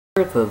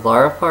This is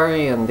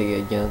Arfari and the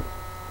agent.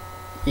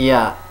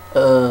 Yeah,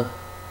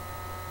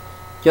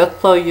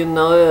 just so you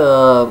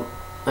know,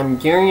 I'm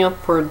gearing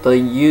up for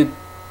the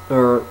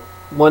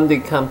one of the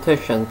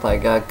competitions I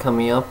got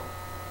coming up.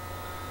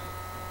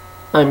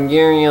 I'm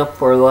gearing up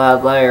for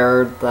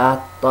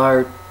that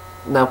start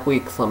next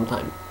week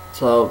sometime.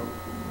 So,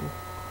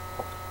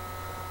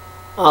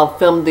 I'll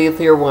film these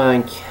here when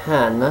I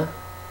can.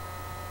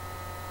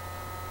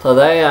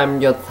 Today I'm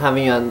just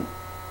having a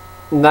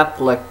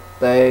Netflix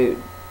day,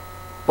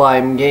 but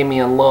I'm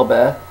gaming a little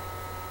bit.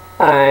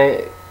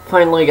 I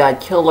finally got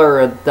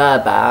Killer of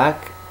Dead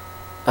back.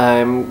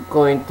 I'm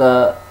going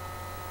to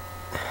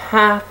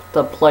have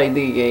to play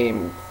the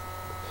games.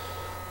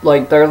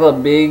 Like, there's a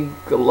big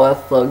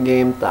list of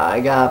games that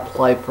I gotta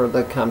play for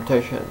the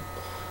competition.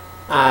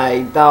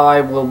 I doubt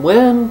I will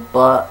win,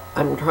 but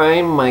I'm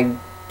trying. My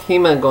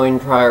team is going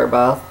to try our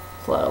best,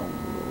 so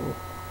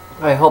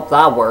I hope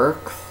that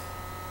works.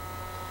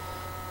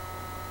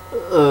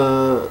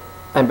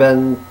 I've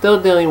been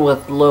still dealing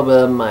with a little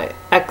bit of my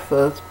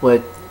exes,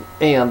 which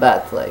ain't a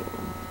bad thing.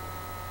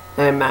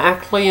 I'm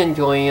actually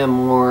enjoying it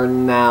more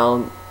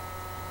now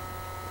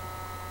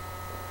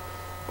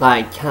that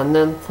I can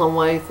in some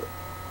ways,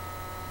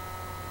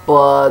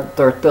 but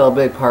they're still a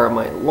big part of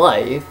my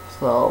life,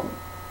 so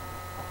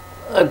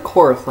of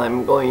course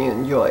I'm going to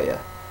enjoy it.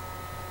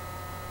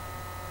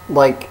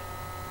 Like,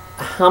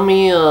 how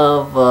many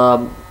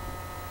of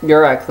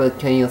your exes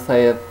can you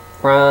say are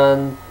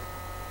friends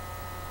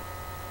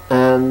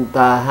and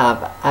that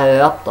have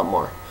added up to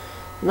more?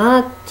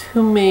 Not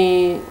too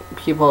many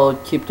people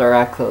keep their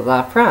exes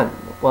as friends.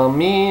 Well,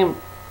 me,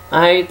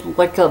 I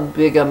like a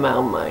big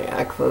amount of my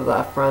exes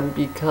as friends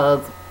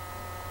because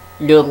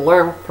you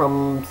learn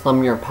from some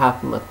of your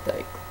past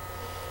mistakes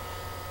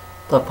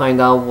to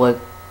find out what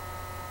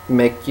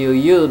makes you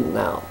you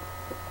now.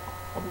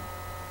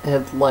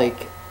 It's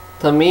like,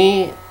 to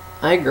me,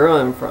 I grew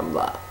in from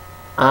that.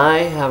 I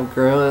have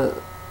grown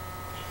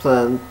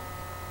since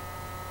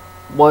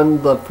one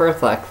of the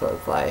first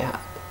exes I had.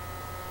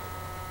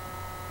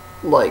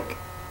 Like,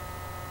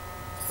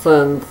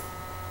 since,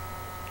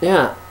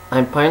 yeah,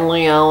 I'm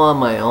finally out on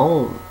my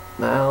own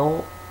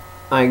now.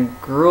 I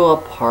grew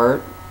up.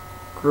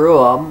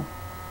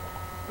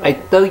 I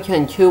still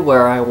can choose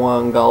where I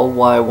want to go,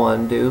 what I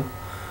want to do.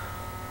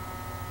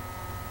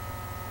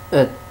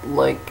 It's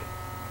like,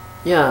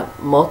 yeah,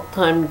 most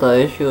times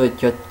the issue is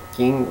just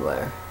getting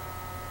there.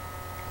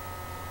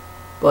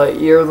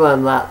 But years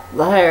than that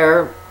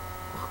there,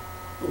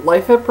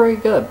 life is pretty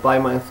good by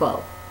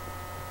myself.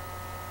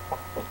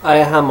 I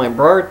have my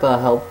brother to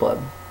help, but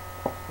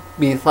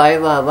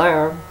besides that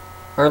there,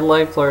 our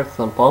lives are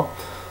simple.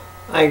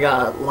 I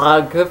got a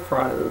lot of good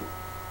friends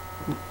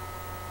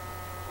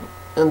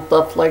and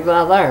stuff like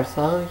that there,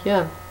 so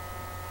yeah.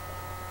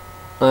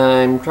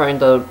 I'm trying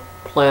to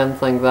plan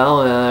things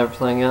out and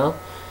everything else.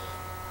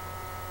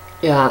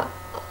 Yeah,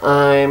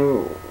 I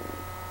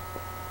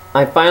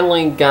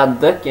finally got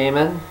this game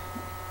in.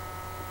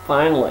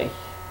 Finally.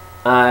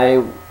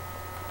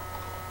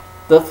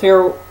 This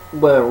year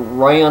went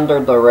right under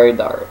the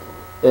radar.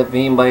 If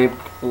anybody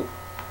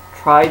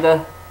tried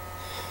it,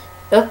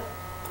 it's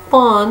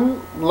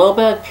fun, a little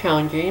bit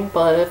challenging,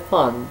 but it's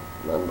fun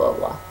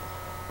nonetheless.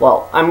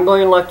 Well, I'm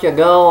going to let you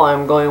go.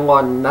 I'm going to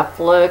watch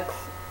Netflix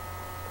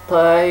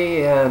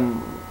today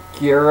and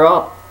gear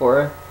up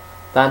for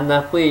that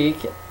next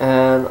week,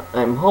 and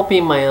I'm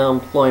hoping my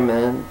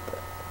unemployment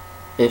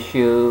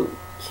issue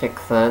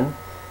kicks in,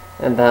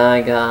 and then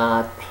I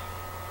got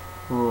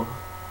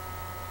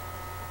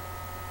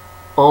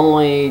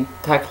only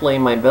technically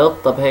my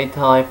bills to pay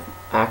till I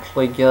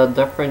actually get a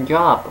different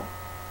job,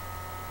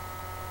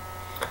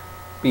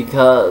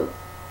 because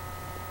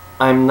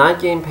I'm not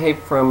getting paid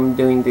from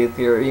doing this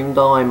here, even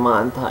though I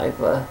monetize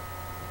it,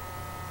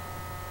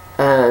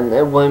 and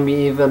it wouldn't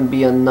even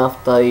be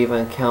enough to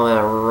even count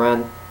as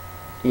rent,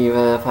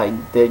 even if I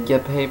did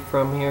get paid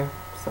from here.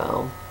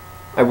 So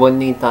I would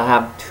need to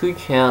have 2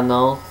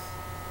 channels.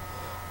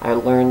 I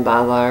learned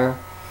that there.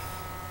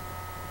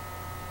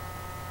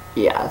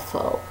 Yeah,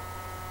 so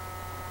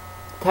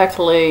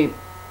technically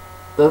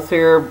this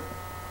year,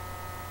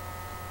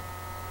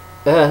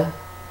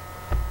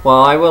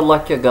 well, I would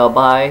let you go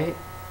by.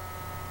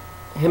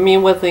 Hit me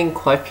with any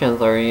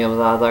questions or any of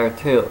that there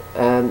too.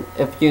 And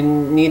if you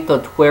need to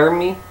Twitter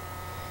me,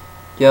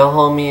 get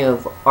hold me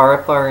as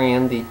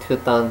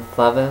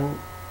RFRAndy2007.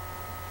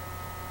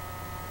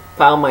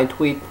 Found my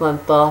tweets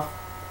and stuff.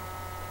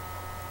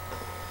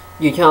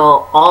 You can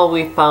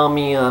always find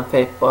me on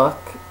Facebook.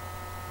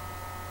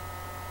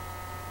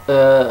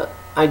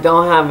 I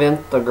don't have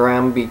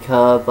Instagram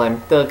because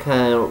I'm still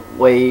kind of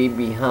way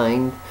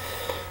behind.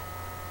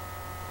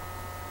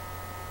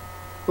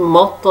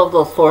 Most of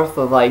the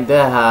sources I did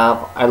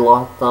have, I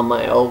lost on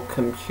my old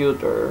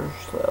computer,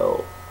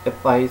 so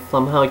if I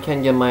somehow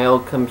can get my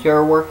old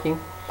computer working,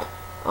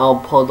 I'll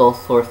pull those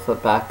sources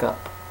back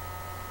up.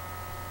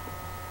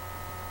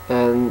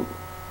 And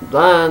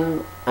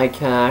then I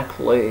can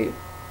actually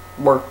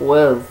work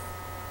with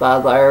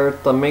that there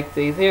to make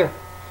these here.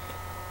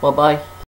 Well, bye.